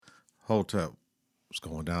Hotel. What's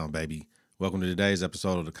going down, baby? Welcome to today's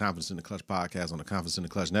episode of the Confidence in the Klutch podcast on the Confidence in the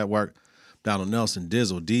Klutch network. Donald Nelson,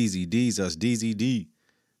 Dizzle, DZ, Deezus, DZD,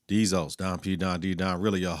 Deezos, Don P, Don D, Don,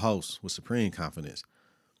 really your host with supreme confidence.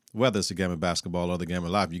 Whether it's a game of basketball or the game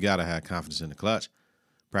of life, you got to have confidence in the clutch.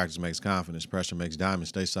 Practice makes confidence. Pressure makes diamonds.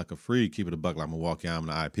 Stay sucker free. Keep it a buck like Milwaukee. I'm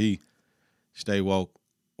the IP. Stay woke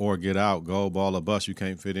or get out. Gold ball or bust. You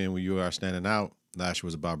can't fit in when you are standing out. Last year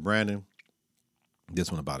was about branding. This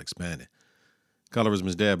one about expanding. Colorism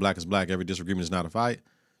is dead. Black is black. Every disagreement is not a fight.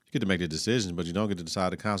 You get to make the decisions, but you don't get to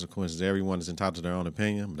decide the consequences. Everyone is entitled to their own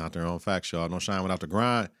opinion, not their own facts, y'all. No shine without the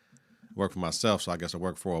grind. Work for myself, so I guess I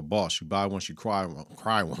work for a boss. You buy once, you cry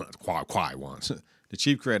once. The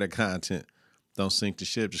cheap creator content don't sink the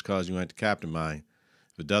ship just because you ain't the captain, mind.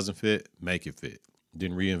 If it doesn't fit, make it fit.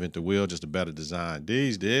 Didn't reinvent the wheel, just a better design.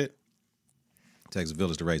 These did. It takes a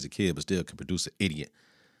village to raise a kid, but still can produce an idiot.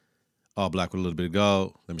 All black with a little bit of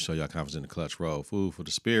gold. Let me show y'all confidence in the clutch roll. Food for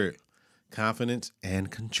the spirit. Confidence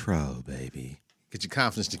and control, baby. Get your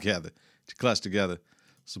confidence together. Get your clutch together.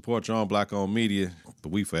 Support your own black-owned media,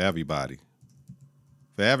 but we for everybody.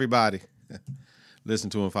 For everybody. Listen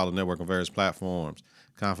to and follow the network on various platforms.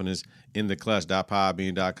 Confidence in the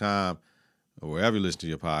clutch.podbean.com or wherever you listen to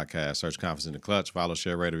your podcast. Search Confidence in the Clutch. Follow,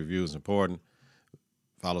 share, rate, review is important.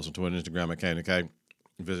 Follow us on Twitter and Instagram at K&K.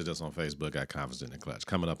 Visit us on Facebook at Confidence in the Clutch.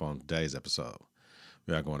 Coming up on today's episode,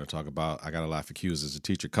 we are going to talk about I got a life for Q's as a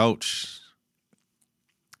teacher coach,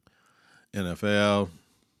 NFL,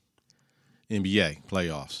 NBA,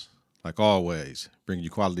 playoffs. Like always, bringing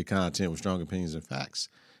you quality content with strong opinions and facts.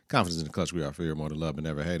 Confidence in the Clutch. We are for more than love and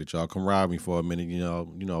never hated. Y'all come ride with me for a minute. You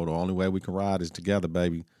know, the only way we can ride is together,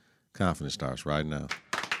 baby. Confidence starts right now.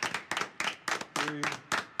 3,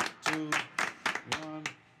 2, 1.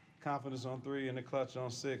 Confidence on 3, in the clutch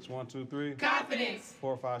on 6. 1, 2, 3. Confidence.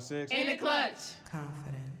 4, 5, 6. In the clutch.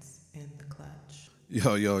 Confidence in the clutch.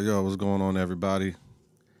 Yo, what's going on, everybody?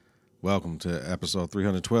 Welcome to episode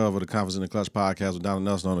 312 of the Confidence in the Clutch podcast with Donald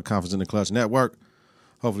Nelson on the Confidence in the Clutch network.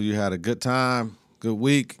 Hopefully you had a good time, good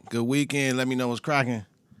week, good weekend. Let me know what's cracking.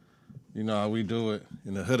 You know how we do it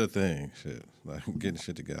in the hood of things. Shit, like getting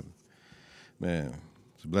shit together. Man,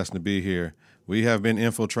 it's a blessing to be here. We have been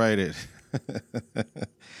infiltrated.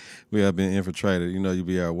 We have been infiltrated. You know, you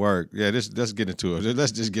be at work. Yeah, let's get into it.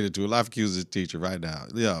 Let's just get into it. Life accuses a teacher right now.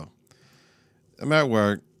 Yo, I'm at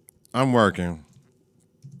work. I'm working.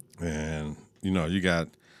 And, you got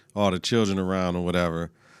all the children around or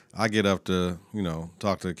whatever. I get up to,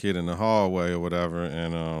 talk to a kid in the hallway or whatever.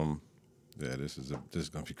 And, this is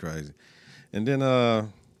going to be crazy. And then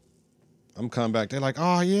I'm coming back. They're like,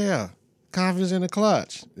 oh, yeah, confidence in the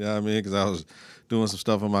clutch. You know what I mean? Because I was doing some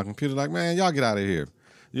stuff on my computer. Like, man, y'all get out of here.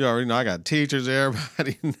 You already know I got teachers,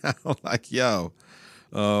 everybody now. Like, yo,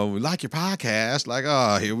 we like your podcast. Like,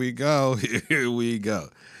 oh, here we go. Here we go.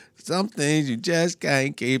 Some things you just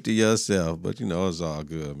can't keep to yourself. But, it's all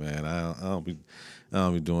good, man. I don't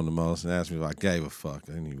be doing the most. And ask me if I gave a fuck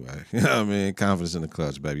anyway. You know what I mean? Confidence in the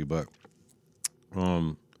clutch, baby. But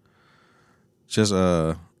just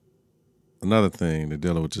another thing to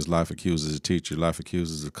deal with is life accuses a teacher, life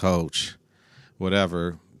accuses a coach,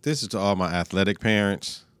 whatever. This is to all my athletic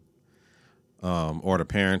parents or the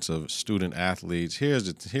parents of student athletes.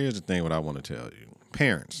 Here's the thing what I want to tell you.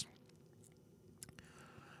 Parents,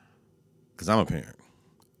 because I'm a parent,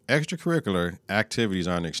 extracurricular activities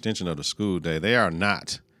are an extension of the school day. They are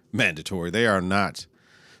not mandatory. They are not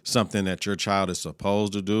something that your child is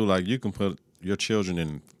supposed to do. Like, you can put your children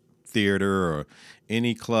in theater or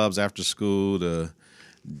any clubs after school, the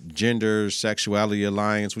Gender Sexuality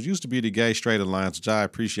Alliance, which used to be the Gay Straight Alliance, which I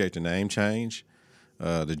appreciate the name change.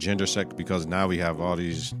 The gender because now we have all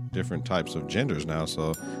these different types of genders now,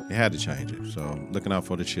 so they had to change it. So looking out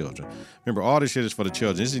for the children. Remember, all this shit is for the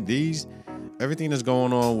children. Everything that's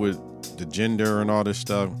going on with the gender and all this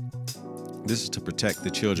stuff, this is to protect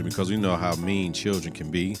the children because we know how mean children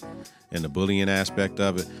can be and the bullying aspect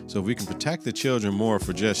of it. So if we can protect the children more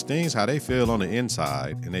for just things, how they feel on the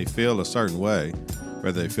inside, and they feel a certain way,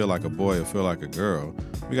 whether they feel like a boy or feel like a girl,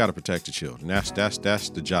 we got to protect the children. That's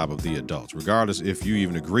the job of the adults. Regardless if you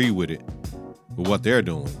even agree with it, with what they're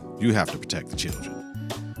doing, you have to protect the children.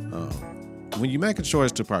 When you make a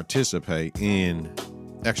choice to participate in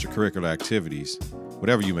extracurricular activities,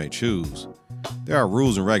 whatever you may choose, there are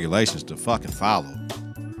rules and regulations to fucking follow.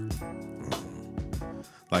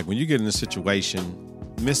 Like, when you get in a situation,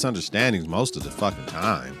 misunderstandings most of the fucking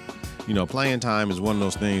time. Playing time is one of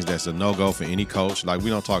those things that's a no-go for any coach. Like, we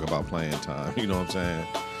don't talk about playing time. You know what I'm saying?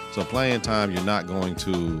 So playing time, we're not going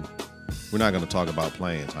to talk about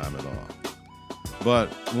playing time at all. But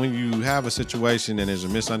when you have a situation and there's a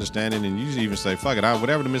misunderstanding, and you even say, fuck it,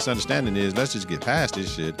 whatever the misunderstanding is, let's just get past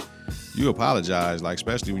this shit. You apologize, like,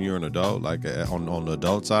 especially when you're an adult, like on the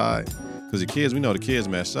adult side. Because the kids, we know the kids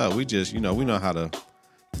mess up. We just, we know how to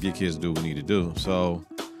get kids to do what we need to do. So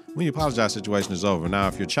when you apologize, situation is over. Now,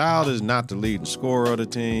 if your child is not the leading scorer of the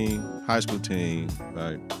team, high school team,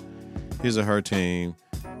 right, his or her team,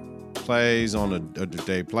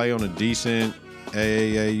 they play on a decent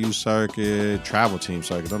AAU circuit, travel team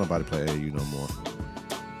circuit. Don't nobody play AAU no more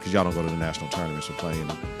because y'all don't go to the national tournaments or playing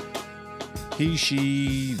them. He,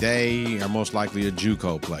 she, they are most likely a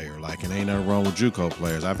JUCO player. Like, and ain't nothing wrong with JUCO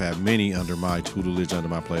players. I've had many under my tutelage, under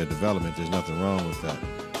my player development. There's nothing wrong with that.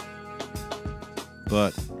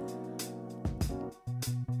 But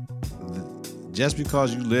just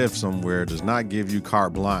because you live somewhere does not give you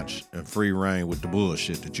carte blanche and free reign with the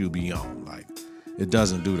bullshit that you be on. Like, it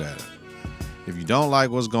doesn't do that. If you don't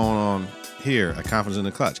like what's going on here at Confidence in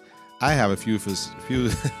the Klutch, I have a few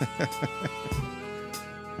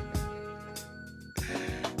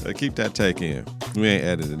keep that take in. We ain't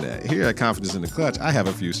editing that. Here at Confidence in the Klutch, I have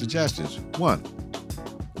a few suggestions. One,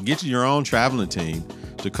 get you your own traveling team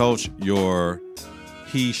to coach your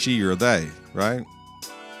he, she, or they, right?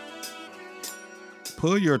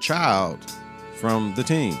 Pull your child from the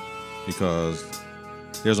team because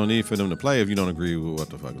there's no need for them to play if you don't agree with what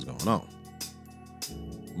the fuck is going on.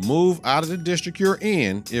 Move out of the district you're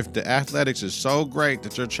in if the athletics is so great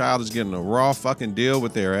that your child is getting a raw fucking deal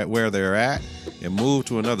with where they're at, and move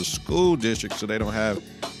to another school district so they don't have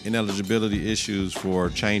ineligibility issues for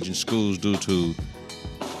changing schools due to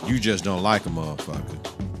you just don't like a motherfucker.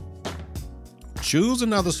 Choose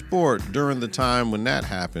another sport during the time when that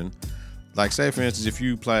happened. Like, say, for instance, if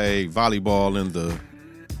you play volleyball in the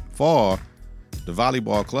fall, the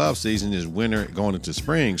volleyball club season is winter going into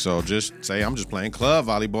spring. So just say I'm just playing club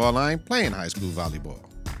volleyball. I ain't playing high school volleyball,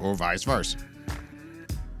 or vice versa.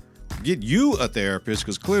 Get you a therapist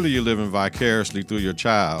because clearly you're living vicariously through your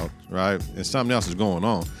child, right? And something else is going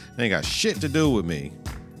on. It ain't got shit to do with me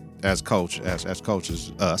as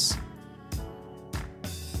coaches, us.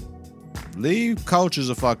 Leave coaches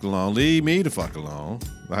the fuck alone. Leave me the fuck alone.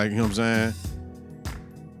 Like, you know what I'm saying?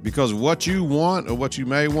 Because what you want or what you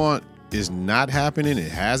may want is not happening.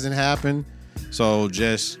 It hasn't happened. So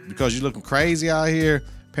just because you're looking crazy out here,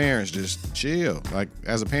 parents, just chill. Like,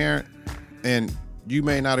 as a parent, and you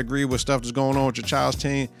may not agree with stuff that's going on with your child's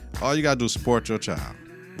team, all you got to do is support your child.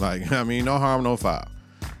 Like, I mean, no harm, no foul.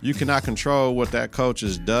 You cannot control what that coach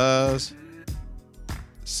does,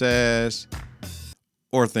 says,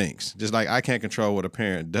 or thinks. Just like I can't control what a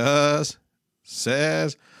parent does,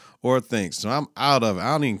 says, or thinks. So I'm out of it.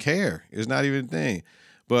 I don't even care. It's not even a thing.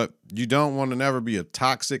 But you don't want to never be a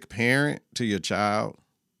toxic parent to your child.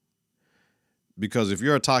 Because if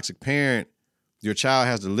you're a toxic parent, your child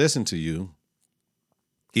has to listen to you,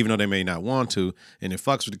 even though they may not want to, and it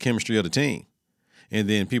fucks with the chemistry of the team. And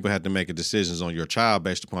then people have to make decisions on your child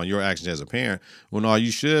based upon your actions as a parent, when all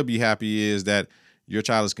you should be happy is that your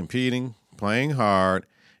child is competing, playing hard,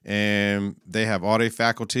 and they have all their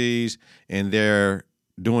faculties, and they're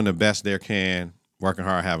doing the best they can, working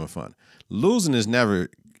hard, having fun. Losing is never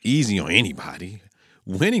easy on anybody.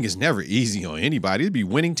 Winning is never easy on anybody. It'd be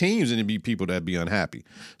winning teams and it'd be people that'd be unhappy.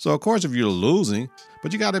 So, of course, if you're losing,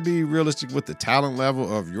 but you got to be realistic with the talent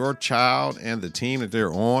level of your child and the team that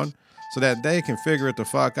they're on so that they can figure it the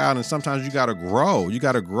fuck out. And sometimes you got to grow. You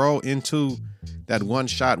got to grow into that one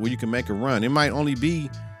shot where you can make a run. It might only be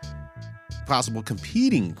possible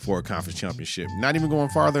competing for a conference championship, not even going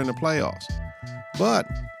farther in the playoffs. But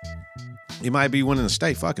it might be winning a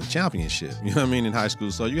state fucking championship, you know what I mean, in high school.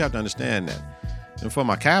 So you have to understand that. And for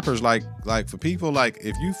my cappers, like for people, like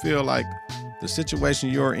if you feel like the situation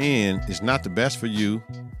you're in is not the best for you,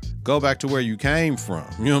 go back to where you came from.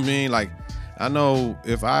 You know what I mean? Like, I know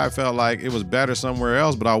if I felt like it was better somewhere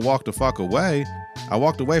else, but I walked the fuck away, I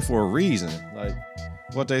walked away for a reason. Like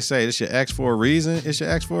what they say, it's your ex for a reason. It's your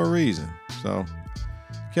ex for a reason. So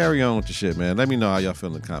carry on with the shit, man. Let me know how y'all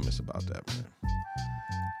feel in the comments about that, man.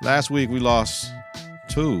 Last week, we lost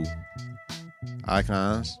 2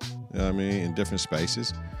 icons, you know what I mean, in different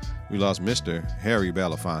spaces. We lost Mr. Harry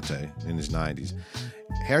Belafonte in his 90s.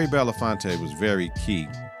 Harry Belafonte was very key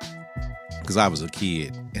because I was a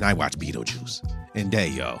kid and I watched Beetlejuice and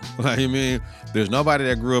Dayo. I mean, there's nobody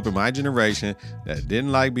that grew up in my generation that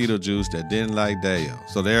didn't like Beetlejuice, that didn't like Dayo.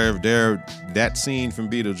 So they're that scene from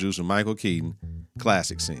Beetlejuice with Michael Keaton,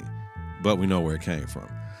 classic scene, but we know where it came from.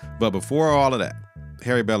 But before all of that,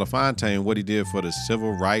 Harry Belafonte and what he did for the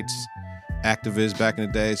civil rights activists back in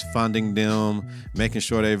the days, funding them, making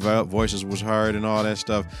sure their voices was heard and all that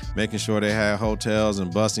stuff, making sure they had hotels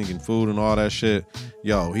and busing and food and all that shit.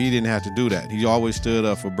 Yo, he didn't have to do that. He always stood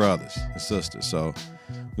up for brothers and sisters. So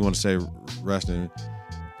we want to say rest in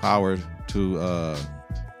power to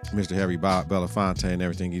Mr. Harry Belafonte and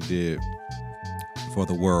everything he did for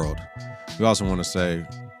the world. We also want to say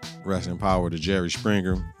rest in power to Jerry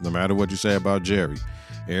Springer. No matter what you say about Jerry,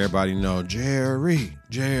 everybody know Jerry.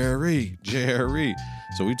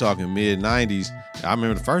 So we talking mid-90s. I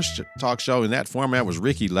remember the first talk show in that format was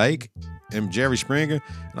Ricky Lake and Jerry Springer.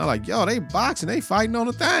 And I'm like, yo, they boxing, they fighting on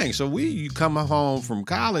the thing. So you come home from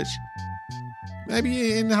college,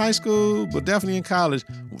 maybe in high school, but definitely in college,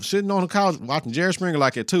 sitting on the couch watching Jerry Springer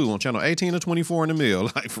like at 2 on channel 18 or 24 in the middle,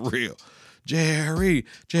 like for real. Jerry,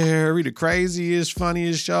 the craziest,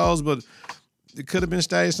 funniest shows, but it could have been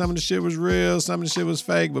staged. Some of the shit was real, some of the shit was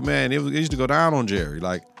fake, but man, it used to go down on Jerry.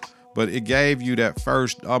 But it gave you that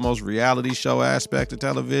first almost reality show aspect of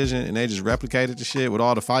television, and they just replicated the shit with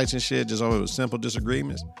all the fights and shit, just over simple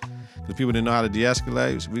disagreements. Because people didn't know how to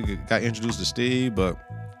de-escalate. So we got introduced to Steve, but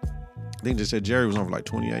I think they said Jerry was on for like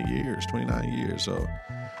 29 years. So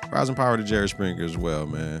rising power to Jerry Springer as well,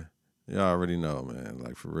 man. Y'all already know, man.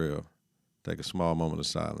 Like, for real. Take a small moment of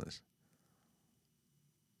silence.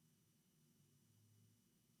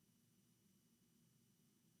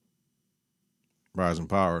 Rising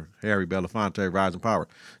power. Harry Belafonte, rising power.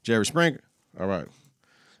 Jerry Springer. All right.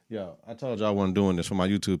 Yo, I told y'all I wasn't doing this for my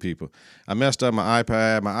YouTube people. I messed up my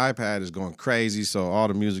iPad. My iPad is going crazy, so all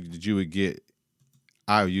the music that you would get,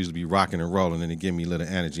 I would usually be rocking and rolling, and it give me a little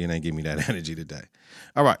energy, and they give me that energy today.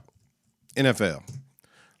 All right. NFL.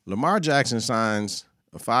 Lamar Jackson signs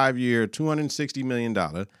a 5-year, $260 million,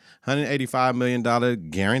 $185 million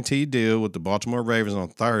guaranteed deal with the Baltimore Ravens on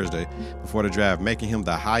Thursday before the draft, making him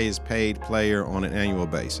the highest paid player on an annual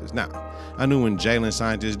basis. Now, I knew when Jalen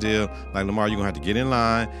signed this deal, like, Lamar, you're going to have to get in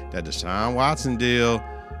line. That Deshaun Watson deal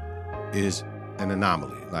is an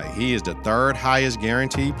anomaly. Like, he is the 3rd highest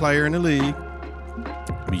guaranteed player in the league,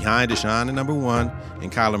 behind Deshaun at number 1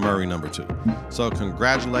 and Kyler Murray number 2. So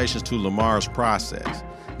congratulations to Lamar's process.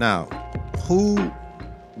 Now, who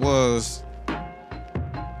was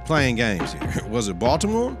playing games here? Was it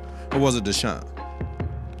Baltimore or was it Deshaun?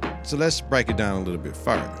 So let's break it down a little bit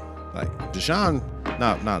further. Like, Deshaun,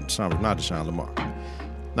 not Deshaun, Lamar.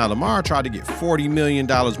 Now, Lamar tried to get $40 million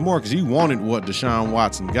more because he wanted what Deshaun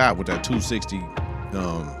Watson got with that 260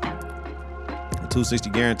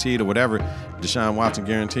 guaranteed or whatever Deshaun Watson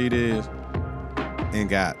guaranteed is, and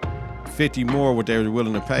got 50 more what they were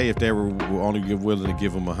willing to pay if they were only willing to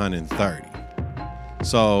give him 130.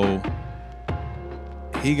 So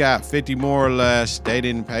he got 50 more or less. They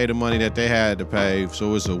didn't pay the money that they had to pay,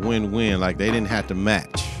 so it's a win-win. Like, they didn't have to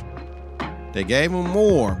match. They gave him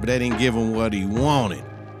more, but they didn't give him what he wanted.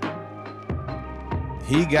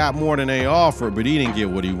 He got more than they offered, but he didn't get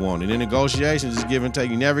what he wanted. In negotiations, it's give and take.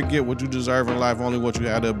 You never get what you deserve in life, only what you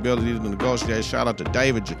have the ability to negotiate. Shout out to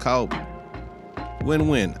David Jacoby.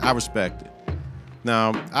 Win-win. I respect it.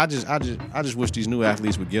 Now, I just wish these new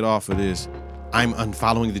athletes would get off of this. I'm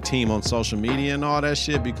unfollowing the team on social media and all that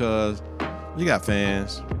shit, because you got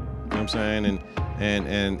fans. You know what I'm saying?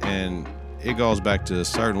 And it goes back to a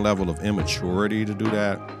certain level of immaturity to do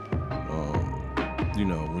that. You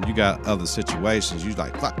know, when you got other situations, you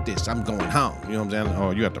like, fuck this, I'm going home. You know what I'm saying?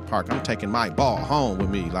 Or you at the park, I'm taking my ball home with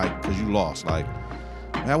me, like, because you lost. Like,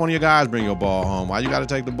 have one of your guys bring your ball home. Why you got to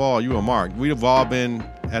take the ball? You a mark. We've all been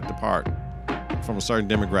at the park from a certain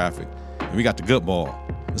demographic, and we got the good ball.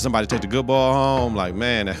 And somebody take the good ball home, like,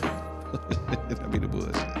 man, that'd be the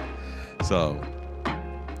bullshit. So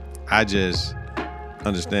I just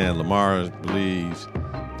understand Lamar believes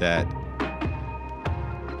that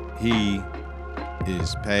he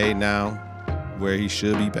is paid now where he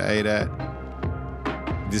should be paid at.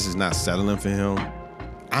 This is not settling for him.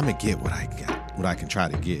 I'm going to get what I got, what I can try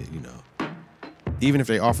to get, you know. Even if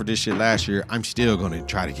they offered this shit last year, I'm still going to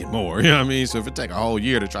try to get more. You know what I mean? So if it take a whole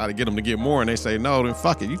year to try to get them to get more and they say no, then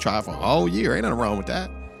fuck it. You try for a whole year. Ain't nothing wrong with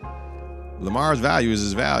that. Lamar's value is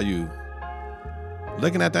his value.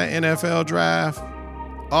 Looking at that NFL draft,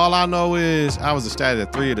 all I know is I was ecstatic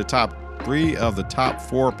that three of the top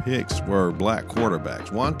 4 picks were black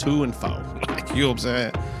quarterbacks. 1, 2, and 4. Like, you know what I'm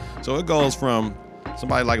saying? So it goes from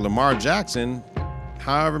somebody like Lamar Jackson,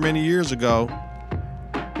 however many years ago,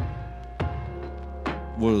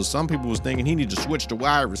 was some people was thinking he needed to switch to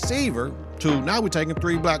wide receiver, to now we're taking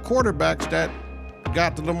 3 black quarterbacks that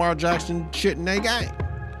got the Lamar Jackson shit in their game.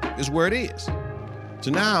 Is where it is.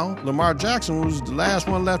 So now Lamar Jackson was the last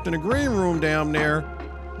one left in the green room down there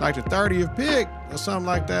like the 30th pick or something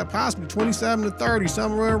like that, possibly 27 to 30,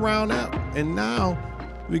 somewhere around that. And now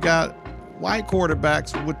we got white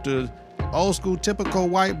quarterbacks with the old school typical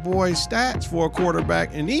white boy stats for a quarterback,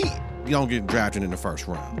 and you don't get drafted in the first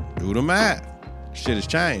round. Do the math. Shit has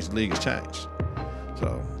changed. The league has changed.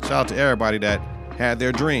 So shout out to everybody that had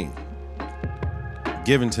their dream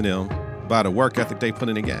given to them by the work ethic they put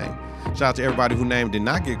in the game. Shout out to everybody whose name did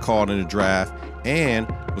not get called in the draft and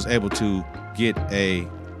was able to get a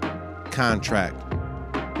contract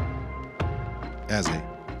as a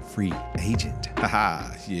free agent.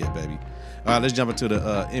 Haha, yeah, baby. All right, let's jump into the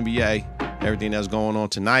NBA. Everything that's going on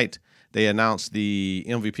tonight. They announced the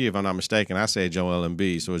MVP, if I'm not mistaken. I say Joel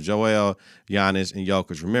Embiid. So it's Joel, Giannis, and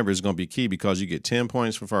Jokic. Remember, it's going to be key because you get 10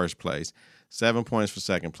 points for first place, 7 points for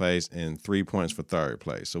second place, and 3 points for third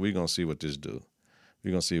place. So we're going to see what this do.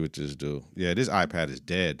 Yeah, this iPad is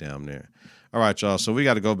dead down there. All right, y'all. So we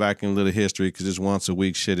got to go back in a little history because it's once a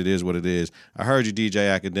week shit. It is what it is. I heard you,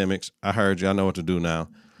 DJ Academics. I heard you. I know what to do now.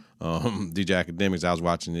 DJ Academics, I was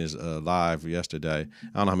watching this live yesterday. I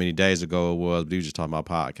don't know how many days ago it was, but he was just talking about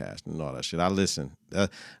podcasting and all that shit. I listen to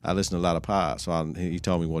a lot of pods, so he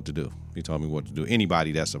told me what to do.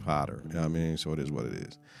 Anybody that's a podder, you know what I mean? So it is what it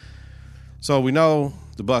is. So we know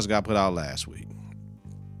the Bucks got put out last week.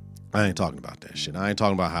 I ain't talking about that shit. I ain't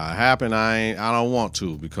talking about how it happened. I don't want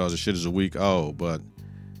to because the shit is a week old, but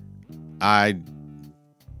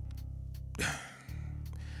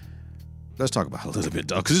let's talk about it a little bit,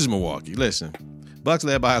 though, because this is Milwaukee. Listen, Bucks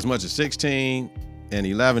led by as much as 16 and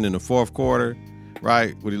 11 in the fourth quarter,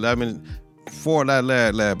 right? With 11,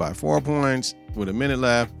 led by 4 points with a minute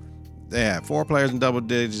left. They had 4 players in double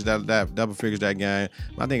digits, that double figures that game.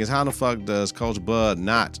 My thing is, how the fuck does Coach Bud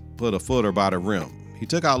not put a footer by the rim? He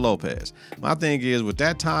took out Lopez. My thing is, with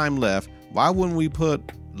that time left, why wouldn't we put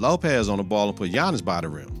Lopez on the ball and put Giannis by the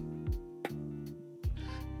rim?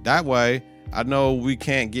 That way, I know we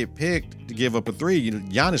can't get picked to give up a 3.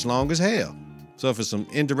 Giannis long as hell. So if it's some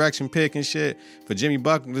indirection pick and shit for Jimmy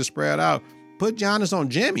Butler to spread out, put Giannis on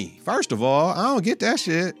Jimmy. First of all, I don't get that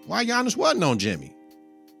shit. Why Giannis wasn't on Jimmy?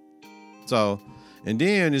 So, and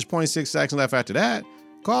then there's 0.6 seconds left after that.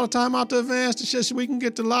 Call a timeout to advance the shit so we can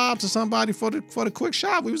get the lob to somebody for the quick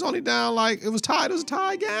shot. We was only down it was tied. It was a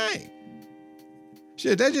tie game.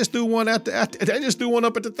 Shit, they just threw one up at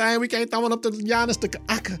the thing. We can't throw one up to Giannis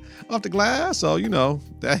off the glass. So,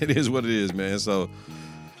 that it is what it is, man. So,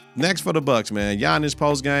 next for the Bucks, man. Giannis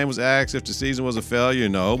post-game was asked if the season was a failure.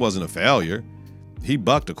 No, it wasn't a failure. He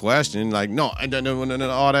bucked the question. Like, no,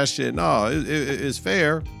 all that shit. No, it's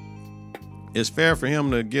fair. It's fair for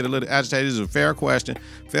him to get a little agitated. It's a fair question.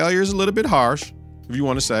 Failure is a little bit harsh, if you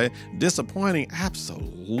want to say. Disappointing,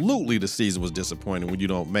 absolutely the season was disappointing when you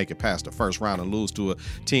don't make it past the first round and lose to a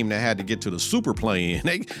team that had to get to the super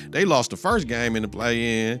play-in. They lost the first game in the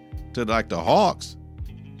play-in to the Hawks,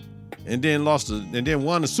 and then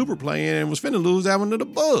won the super play-in and was finna lose that one to the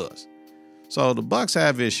Bulls. So the Bucks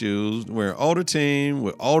have issues. We're an older team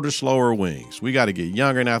with older, slower wings. We got to get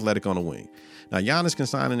younger and athletic on the wing. Now, Giannis can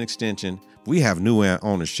sign an extension. We have new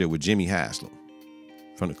ownership with Jimmy Haslam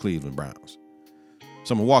from the Cleveland Browns.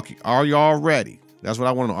 So, Milwaukee, are y'all ready? That's what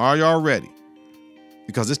I want to know. Are y'all ready?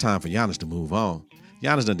 Because it's time for Giannis to move on.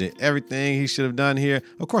 Giannis done did everything he should have done here.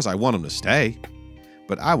 Of course, I want him to stay.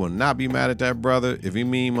 But I will not be mad at that brother if he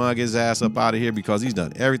mean mug his ass up out of here because he's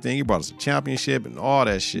done everything. He brought us a championship and all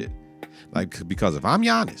that shit. Because if I'm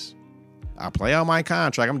Giannis, I play out my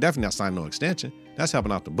contract. I'm definitely not signing no extension. That's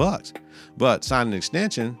helping out the Bucks. But signing an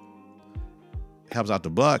extension helps out the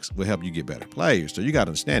Bucks, will help you get better players. So you got to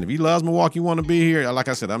understand, if he loves Milwaukee, want to be here, like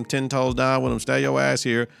I said, I'm 10 toes down with him. Stay your ass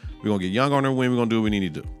here. We're going to get young on their win. We're going to do what we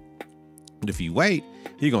need to do. But if you wait,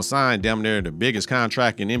 he's going to sign damn near the biggest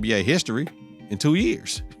contract in NBA history in 2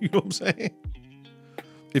 years. You know what I'm saying?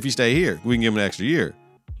 If you stay here, we can give him an extra year.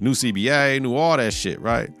 New CBA, new all that shit,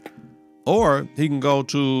 right? Or he can go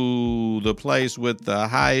to the place with the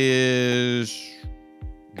highest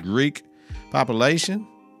Greek population,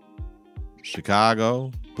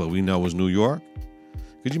 Chicago, but we know it's New York.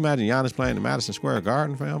 Could you imagine Giannis playing in Madison Square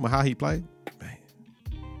Garden for him, or how he played?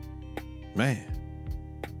 Man.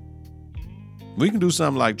 We can do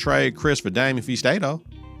something like trade Chris for Dame if he stay, though.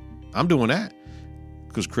 I'm doing that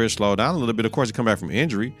because Chris slowed down a little bit. Of course, he come back from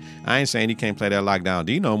injury. I ain't saying he can't play that lockdown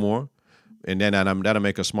D no more, and then that'll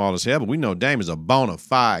make us small as hell, but we know Dame is a bona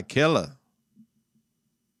fide killer.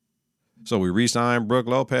 So we re-sign Brook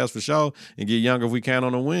Lopez for sure and get younger if we can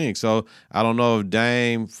on the wing. So I don't know if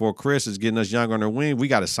Dame for Chris is getting us younger on the wing. We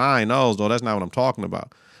got to sign those, though. That's not what I'm talking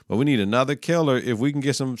about. But we need another killer. If we can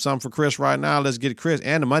get some for Chris right now, let's get Chris.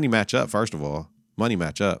 And the money match up, first of all. Money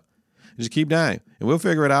match up. Just keep Dame. And we'll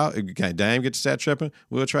figure it out. If Dame get to set tripping,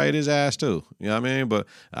 we'll trade his ass too. You know what I mean? But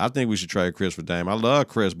I think we should trade Chris for Dame. I love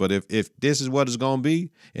Chris, but if this is what it's going to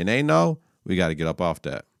be and they know, we got to get up off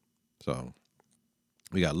that. So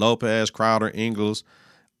we got Lopez, Crowder, Ingles,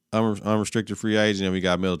 unrestricted free agent, and we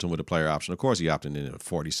got Middleton with a player option. Of course, he opted in at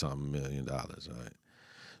 $40-something million. Right?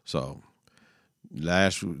 So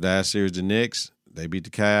last series, the Knicks, they beat the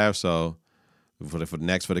Cavs. So for the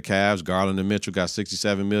Cavs, Garland and Mitchell got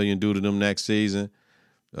 $67 million due to them next season.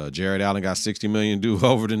 Jared Allen got $60 million due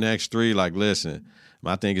over the next three. Like, listen,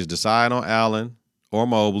 my thing is decide on Allen or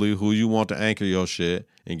Mobley, who you want to anchor your shit,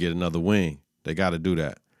 and get another wing. They got to do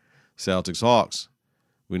that. Celtics, Hawks.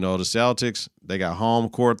 We know the Celtics, they got home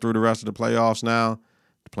court through the rest of the playoffs now.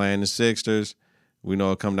 Playing the Sixers. We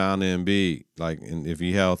know it come down to Embiid, like if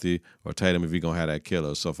he healthy, or Tatum if he going to have that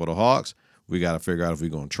killer. So for the Hawks, we got to figure out if we're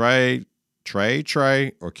going to trade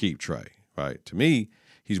Trey, or keep Trey, right? To me,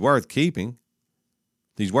 he's worth keeping.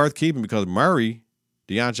 He's worth keeping because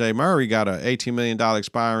DeJounte Murray, got an $18 million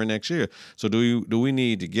expiring next year. So do we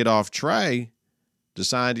need to get off Trey to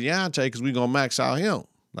sign DeJounte because we're going to max out him?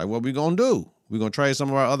 Like, what we going to do? We're going to trade some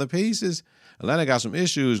of our other pieces? Atlanta got some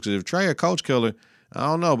issues because if Trey a coach killer, I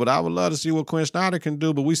don't know, but I would love to see what Quinn Snyder can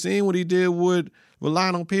do. But we seen what he did with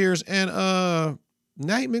Lionel Pierce and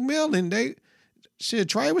Nate McMillan.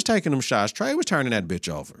 Trey was taking them shots. Trey was turning that bitch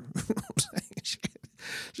over.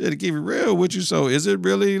 Shit, to keep it real with you. So is it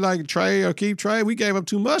really like Trey or keep Trey? We gave up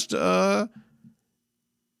too much to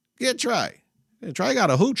get Trey. And Trey got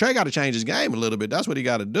to hoop. Trey got to change his game a little bit. That's what he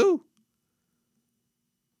got to do.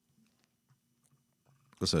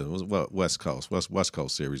 West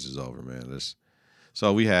Coast series is over, man.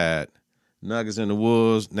 So we had Nuggets and the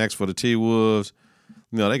Wolves. Next for the T-Wolves.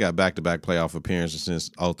 You know, they got back-to-back playoff appearances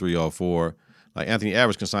since 03-04. Like Anthony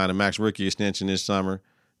Edwards can sign a max rookie extension this summer.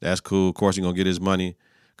 That's cool. Of course, he's going to get his money.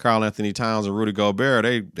 Karl Anthony Towns and Rudy Gobert,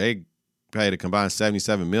 they paid a combined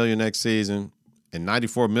 $77 million next season and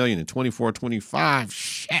 $94 million in 24-25.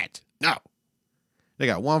 Shit. No. They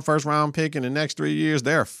got one first-round pick in the next 3 years.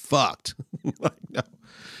 They're fucked.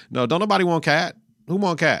 No, don't nobody want Cat. Who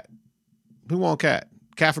want Cat?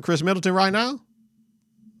 Cat for Chris Middleton right now?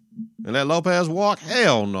 And let Lopez walk?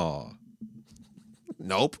 Hell no.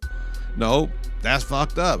 Nope. That's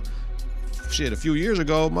fucked up. Shit, a few years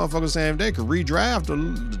ago, motherfuckers saying if they could redraft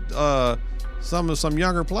some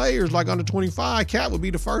younger players like under 25, Cat would be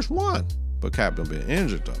the first one. But Cap done been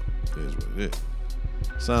injured though. It is what it is.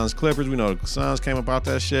 Suns, Clippers, we know the Suns came about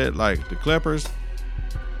that shit. Like the Clippers.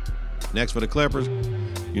 Next for the Clippers,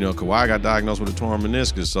 you know, Kawhi got diagnosed with a torn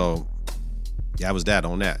meniscus, so that was that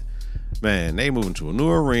on that. Man, they moving to a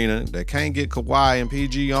new arena. They can't get Kawhi and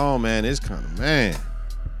PG on, man. It's kind of, man,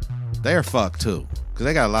 they're fucked too. Because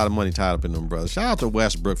they got a lot of money tied up in them, brothers. Shout out to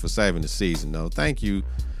Westbrook for saving the season, though. Thank you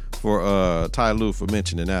for Ty Lue for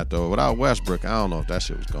mentioning that, though. Without Westbrook, I don't know if that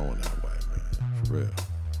shit was going that way, man. For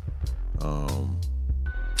real.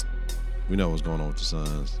 We know what's going on with the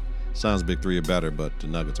Suns. Suns big three are better, but the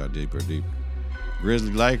Nuggets are deeper.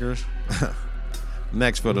 Grizzlies, Lakers.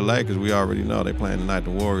 Next for the Lakers, we already know they playing tonight, the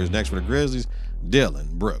Warriors. Next for the Grizzlies, Dylan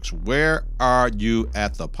Brooks. Where are you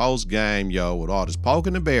at the post game, yo, with all this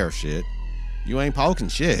poking the bear shit? You ain't poking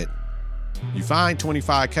shit. You fined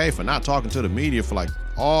 $25K for not talking to the media for like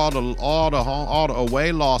all the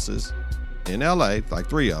away losses in LA, like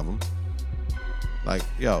 3 of them. Like,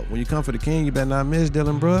 yo, when you come for the king, you better not miss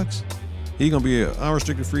Dylan Brooks. He's going to be an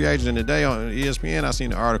unrestricted free agent. In the day on ESPN, I seen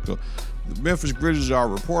the article. The Memphis Grizzlies are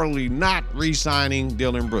reportedly not re-signing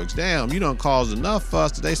Dylan Brooks. Damn, you done caused enough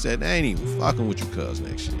fuss that they said they ain't even fucking with you cuz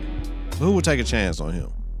next year. So who would take a chance on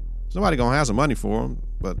him? Somebody going to have some money for him,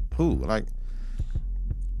 but who? Like,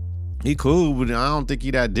 he cool, but I don't think he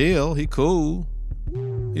that deal. He cool.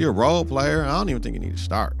 He a role player. I don't even think he need to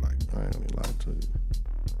start. Like, I ain't even lying to you.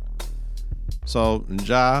 So,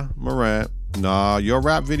 Ja Morant. Nah, your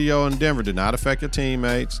rap video in Denver did not affect your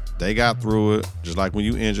teammates. They got through it. Just like when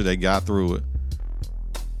you injured, they got through it.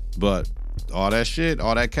 But all that shit,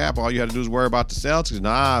 all that cap, all you had to do is worry about the Celtics.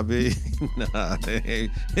 Nah, B. Nah.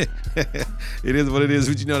 It is what it is.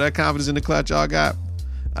 But you know, that confidence in the clutch y'all got,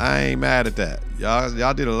 I ain't mad at that.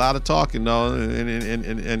 Y'all did a lot of talking, though,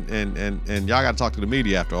 and y'all got to talk to the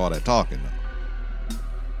media after all that talking, though.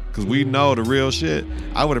 Because we know the real shit.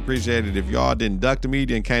 I would appreciate it if y'all didn't duck the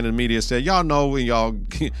media and came to the media and said, y'all know when y'all,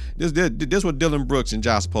 this what Dylan Brooks and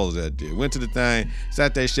Josh Posey did. Went to the thing,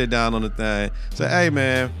 sat that shit down on the thing, said, hey,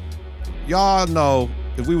 man, y'all know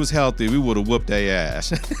if we was healthy, we would have whooped their ass.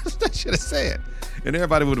 That should have said. And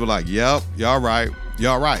everybody would have been like, yep, y'all right.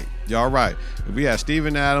 Y'all right. If we had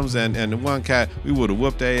Steven Adams and the one cat, we would have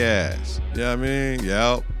whooped their ass. You know what I mean?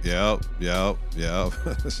 Yep.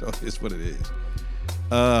 So it's what it is.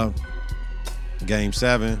 Game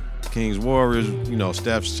 7, Kings Warriors. You know,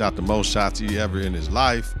 Steph shot the most shots he ever in his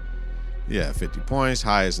life. Yeah, 50 points,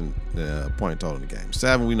 highest in point total in the game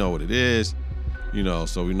 7. We know what it is. You know,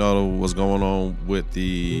 so we know what's going on with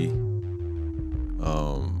the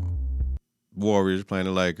Warriors playing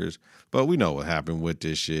the Lakers. But we know what happened with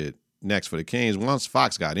this shit. Next for the Kings, once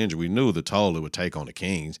Fox got injured, we knew the toll it would take on the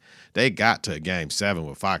Kings. They got to game 7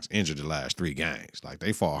 with Fox injured the last 3 games. Like,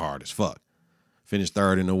 they fought hard as fuck. Finished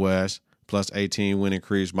 3rd in the West, plus 18 win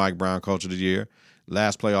increase. Mike Brown, Coach of the Year.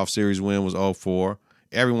 Last playoff series win was 0-4.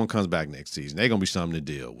 Everyone comes back next season. They're going to be something to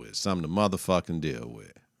deal with. Something to motherfucking deal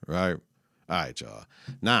with. Right? All right, y'all.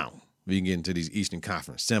 Now, we can get into these Eastern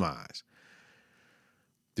Conference semis.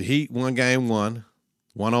 The Heat won game 1.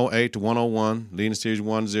 108-101, leading the series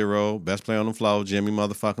 1-0. Best player on the floor, Jimmy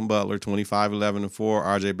motherfucking Butler, 25-11-4.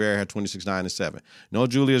 RJ Barrett had 26-9-7. No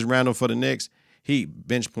Julius Randle for the Knicks. Heat,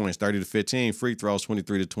 bench points, 30-15. Free throws,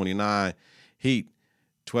 23-29. Heat,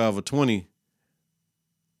 12-20.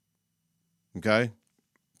 Okay?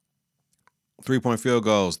 3-point field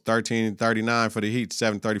goals, 13-39 for the Heat,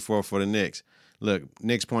 7-34 for the Knicks. Look,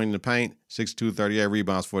 Knicks point in the paint, 62-38,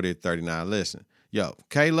 rebounds, 48-39. Listen, yo,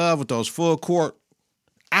 K-Love with those full court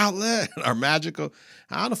outlet are magical.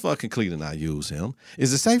 How the fuck can Cleveland not use him?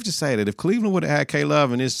 Is it safe to say that if Cleveland would have had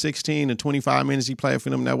K-Love in his 16 to 25 minutes he played for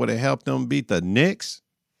them, that would have helped them beat the Knicks?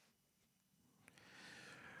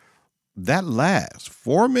 That last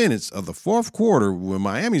 4 minutes of the fourth quarter when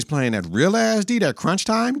Miami's playing that real ass D, that crunch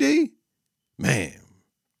time D, man,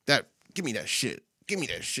 give me that shit. Give me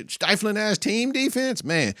that shit. Stifling ass team defense,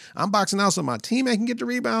 man. I'm boxing out so my teammate can get the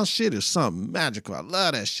rebound. Shit is something magical. I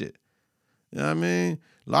love that shit. You know what I mean?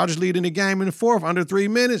 Largest lead in the game in the fourth, under 3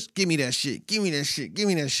 minutes. Give me that shit. Give me that shit. Give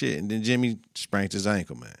me that shit. And then Jimmy sprained his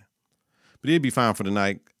ankle, man. But he'll be fine for the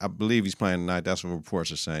night. I believe he's playing tonight. That's what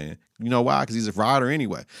reports are saying. You know why? Because he's a rider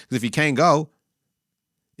anyway. Because if he can't go,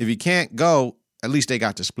 at least they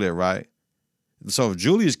got the split, right? So if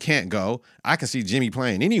Julius can't go, I can see Jimmy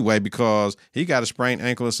playing anyway because he got a sprained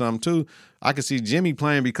ankle or something too. I can see Jimmy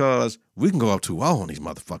playing because we can go up 2-0 on these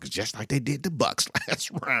motherfuckers just like they did the Bucks last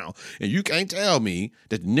round. And you can't tell me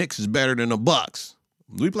that the Knicks is better than the Bucks.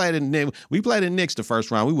 We played the Knicks the first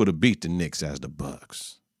round. We would have beat the Knicks as the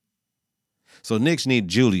Bucks. So Knicks need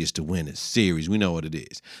Julius to win this series. We know what it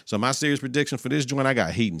is. So my series prediction for this joint, I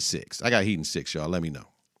got Heat in 6. Y'all. Let me know.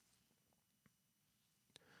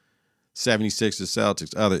 76ers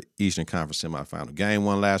Celtics, other Eastern Conference semifinal. Game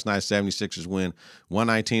 1 last night, 76ers win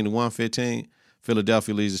 119-115.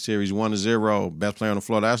 Philadelphia leads the series 1-0. Best player on the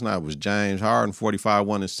floor last night was James Harden,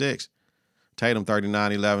 45-1-6. Tatum,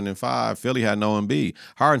 39-11-5. Philly had no Embiid.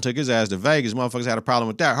 Harden took his ass to Vegas. Motherfuckers had a problem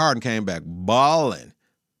with that. Harden came back balling,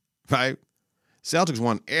 right? Celtics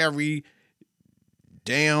won every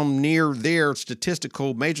damn near their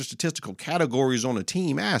major statistical categories on the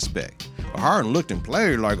team aspect. But Harden looked and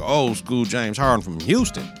played like old school James Harden from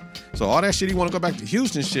Houston. So all that shit, he want to go back to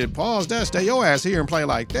Houston shit, pause that, stay your ass here and play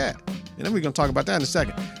like that. And then we're going to talk about that in a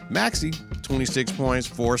second. Maxey, 26 points,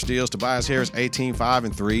 4 steals. Tobias Harris, 18, 5,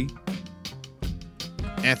 and 3.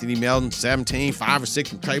 Anthony Melton, 17, 5 and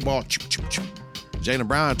 6 and Trey Ball. Jaylen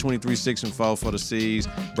Brown, 23, 6 and 4 for the C's.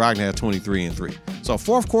 Brogdon had 23 and 3. So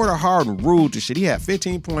fourth quarter, Harden ruled the shit. He had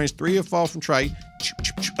 15 points, 3 or 4 from Trey.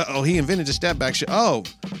 He invented the step back shit.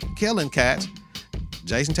 Killing cats.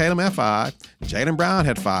 Jason Tatum had 5, Jaylen Brown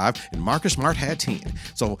had 5, and Marcus Smart had 10.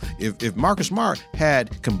 So if Marcus Smart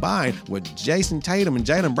had combined what Jason Tatum and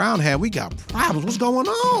Jaylen Brown had, we got problems. What's going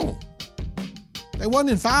on? They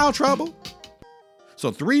wasn't in foul trouble.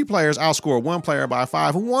 So 3 players outscored 1 player by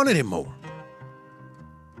 5. Who wanted it more?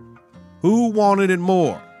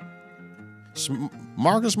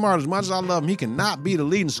 Marcus Smart, as much as I love him, he cannot be the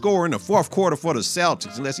leading scorer in the fourth quarter for the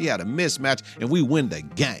Celtics unless he had a mismatch and we win the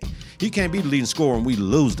game. He can't be the leading scorer and we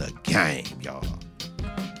lose the game, y'all.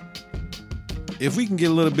 If we can get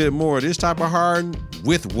a little bit more of this type of Harden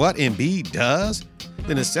with what Embiid does,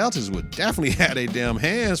 then the Celtics would definitely have their damn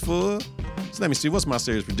hands full. So let me see, what's my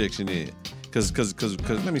series prediction in? Because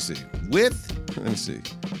let me see. With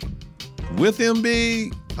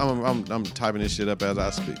Embiid, I'm typing this shit up as I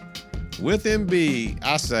speak. With Embiid,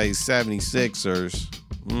 I say 76ers.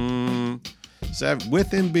 With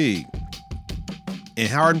Embiid. And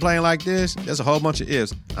Harden playing like this, there's a whole bunch of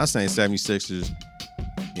ifs. I'm saying 76ers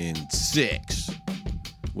in 6.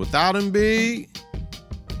 Without Embiid,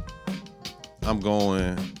 I'm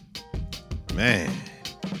going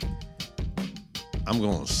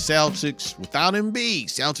Celtics without Embiid.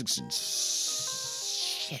 Celtics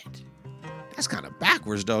in Shit. That's kind of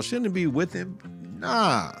backwards, though. Shouldn't it be with him?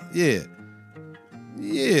 Nah. Yeah.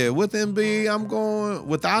 Yeah, with Embiid, I'm going.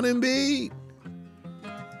 Without Embiid,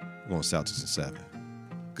 I'm going Celtics in 7.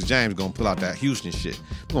 Because James going to pull out that Houston shit.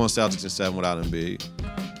 I'm going Celtics in 7 without Embiid.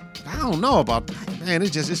 I don't know about that. Man,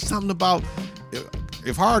 it's something about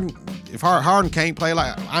if Harden can't play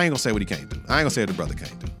like, I ain't going to say what he can't do. I ain't going to say what the brother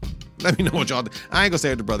can't do. Let me know what y'all do. I ain't going to say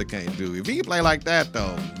what the brother can't do. If he can play like that,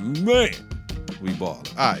 though, man, we ballin'.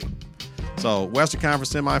 All right. So, Western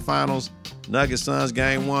Conference semifinals, Nuggets Suns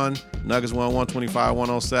game 1. Nuggets won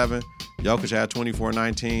 125-107. Jokic had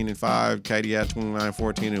 24-19 and 5. KD had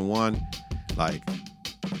 29-14 and 1. Like,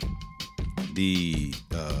 the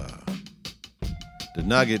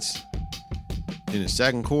Nuggets in the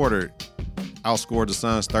second quarter outscored the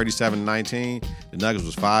Suns 37-19. The Nuggets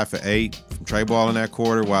was 5 for 8 from Trey Ball in that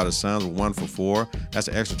quarter, while the Suns were 1 for 4. That's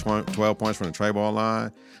an extra 12 points from the Trey Ball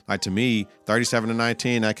line. Like, to me,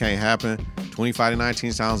 37-19, that can't happen.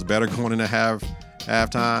 25-19 sounds better going into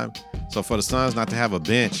halftime. So for the Suns not to have a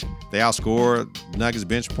bench, they outscored Nuggets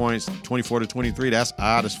bench points 24-23. That's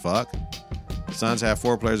odd as fuck. The Suns had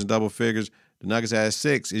 4 players in double figures. The Nuggets had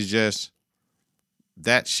 6. It's just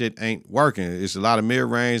that shit ain't working. It's a lot of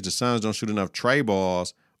mid-range. The Suns don't shoot enough Trey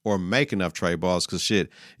balls or make enough Trey balls because shit,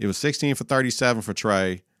 it was 16 for 37 for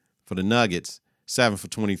Trey for the Nuggets, 7 for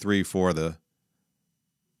 23 for the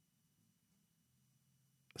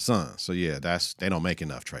Suns. So yeah, they don't make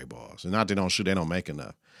enough Trey balls. And not they don't shoot, they don't make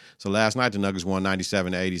enough. So last night the Nuggets won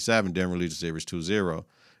 97-87. Denver leads the series 2-0.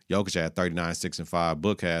 Jokic had 39, 6 and 5.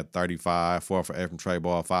 Book had 35, 4 for 8 from Trey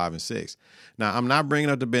Ball, 5 and 6. Now, I'm not bringing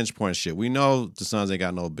up the bench point shit. We know the Suns ain't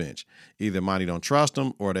got no bench. Either Monty don't trust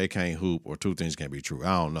them or they can't hoop, or two things can't be true.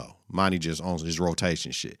 I don't know. Monty just owns his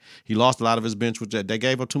rotation shit. He lost a lot of his bench. They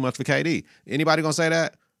gave up too much for KD. Anybody gonna say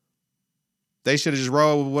that? They should have just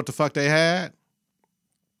rolled with what the fuck they had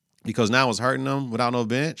because now it's hurting them without no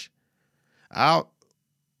bench.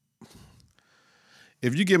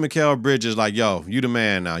 If you give Mikal Bridges like, yo, you the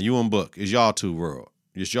man now, you and Book, it's y'all two world.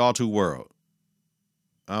 It's y'all two world.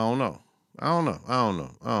 I don't know.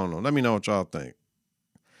 Let me know what y'all think.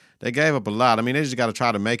 They gave up a lot. I mean, they just got to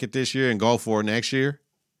try to make it this year and go for it next year.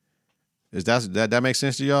 Is that make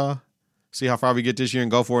sense to y'all? See how far we get this year and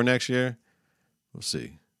go for it next year? We'll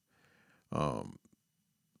see.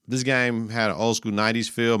 This game had an old school 90s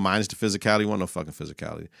feel, minus the physicality. Wasn't no fucking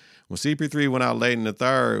physicality. When CP3 went out late in the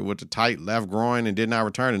third with the tight left groin and did not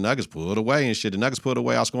return, the Nuggets pulled away and shit. The Nuggets pulled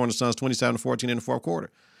away, outscoring the Suns 27-14 in the fourth quarter.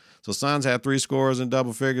 So Suns had 3 scores in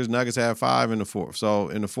double figures. Nuggets had 5 in the fourth. So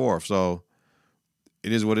it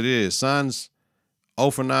is what it is. Suns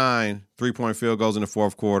 0 for 9 3-point field goals in the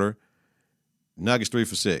fourth quarter. Nuggets 3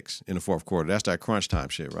 for 6 in the fourth quarter. That's that crunch time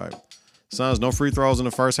shit, right? Suns no free throws in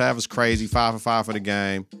the first half is crazy. 5 for 5 for the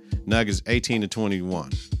game. Nuggets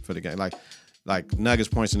 18-21 for the game. Like Nuggets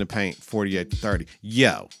points in the paint 48-30.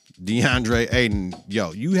 Yo, DeAndre Ayton,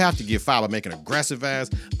 yo, you have to get fouled by making aggressive ass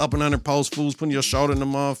up and under post fools, putting your shoulder in the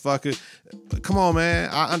motherfucker. Come on, man.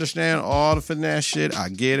 I understand all the finesse shit. I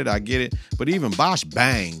get it. But even Bosh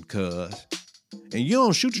banged, cuz. And you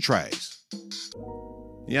don't shoot the trays.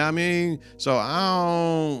 You know what I mean? So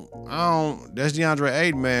I don't, that's DeAndre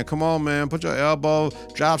Ayton, man. Come on, man. Put your elbow,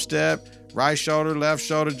 drop step, right shoulder, left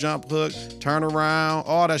shoulder, jump hook, turn around,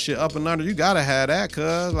 all that shit up and under. You gotta have that,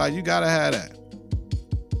 cuz. Like, you gotta have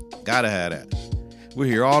that. We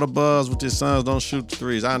hear all the buzz with his Suns don't shoot the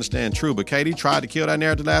threes. I understand, true, but KD tried to kill that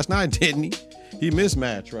narrative last night, didn't he? He missed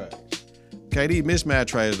mad trays. KD missed mad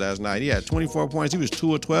trays last night. He had 24 points. He was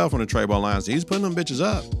 2 of 12 from the trade ball line. So he's putting them bitches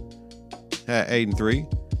up. Had 8 and 3.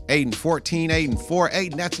 8 and 14, 8 and 4.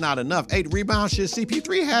 8, and that's not enough. 8 rebounds, shit.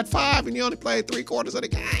 CP3 had 5, and you only played 3 quarters of the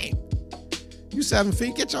game. You 7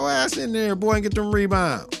 feet, get your ass in there, boy, and get them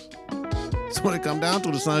rebounds. That's what it come down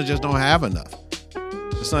to. The Suns just don't have enough.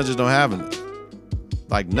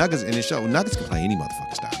 Like Nuggets in the show, Nuggets can play any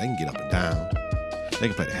motherfucking style. They can get up and down. They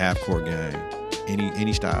can play the half-court game,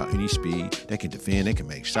 any style, any speed. They can defend. They can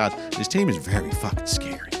make shots. This team is very fucking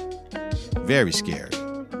scary. Very scary.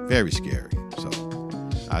 Very scary. So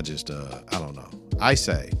I just, I don't know. I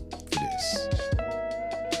say for this.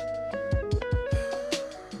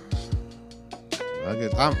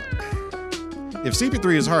 If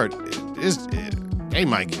CP3 is hurt, they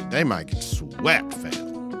might get swept, fam.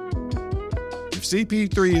 If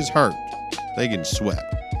CP3 is hurt, they getting swept.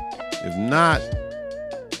 If not,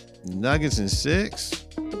 Nuggets in 6.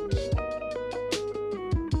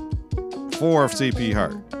 4 if CP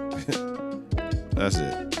hurt. That's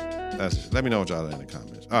it. Let me know what y'all think in the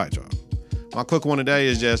comments. All right, y'all. My quick one today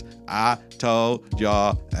is just, I told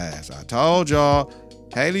y'all,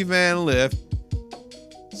 Haley Van Lith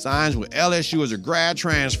Signs with LSU as a grad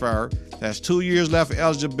transfer. That's 2 years left for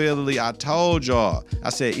eligibility. I told y'all. I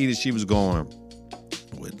said either she was going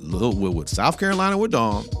with South Carolina with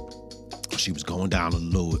Dawn, or she was going down to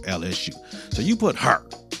Lil LSU. So you put her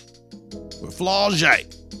with Flau'jae,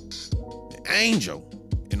 Angel,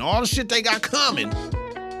 and all the shit they got coming,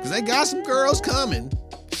 because they got some girls coming.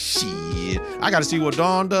 Shit. I got to see what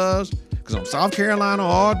Dawn does, because I'm South Carolina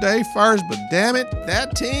all day first, but damn it,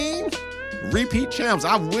 that team, repeat champs.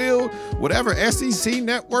 I will, whatever SEC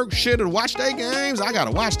network shit to watch their games, I got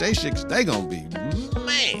to watch their shit, because they going to be,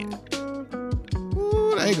 man.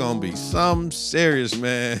 Ooh, they going to be something serious,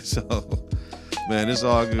 man. So, man, it's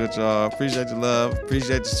all good, y'all. Appreciate the love.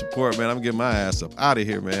 Appreciate the support, man. I'm getting my ass up out of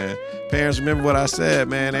here, man. Parents, remember what I said,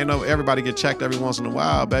 man. Ain't no everybody get checked every once in a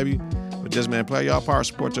while, baby. But just, man, play y'all part.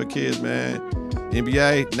 Support your kids, man.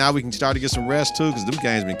 NBA, now we can start to get some rest, too, because them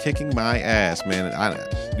games been kicking my ass, man.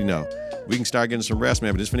 We can start getting some rest,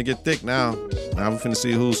 man, but it's finna get thick now. Now we finna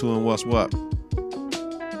see who's who and what's what.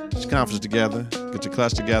 Get your conference together. Get your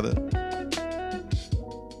clutch together.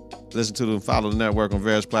 Listen to them, follow the network on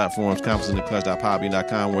various platforms,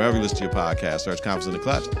 conferenceintheclutch.podbean.com, wherever you listen to your podcast. Search Conference in the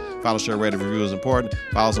Clutch. Follow, share, rate, and review is important.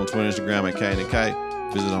 Follow us on Twitter, Instagram at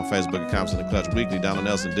K&K. Visit on Facebook at Conference in the Clutch Weekly. Donald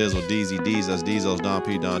Nelson, Dizzle, DZ, D's, that's Dizos, Don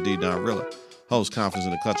P, Don D, Don Rilla. Host Conference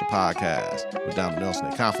in the Clutch, a podcast with Donald Nelson.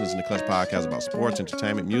 A Confidence in the Clutch podcast about sports,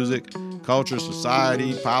 entertainment, music, culture,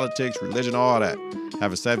 society, politics, religion, all that.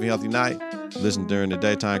 Have a safe and healthy night. Listen during the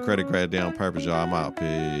daytime. Credit day on purpose, y'all. I'm out.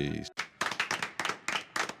 Peace.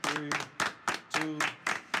 3, 2,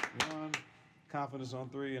 1. Confidence on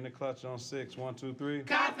 3, in the clutch on 6. 1, 2, 3.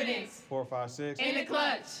 Confidence. 4, 5, 6. In the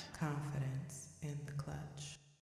clutch. Confidence in the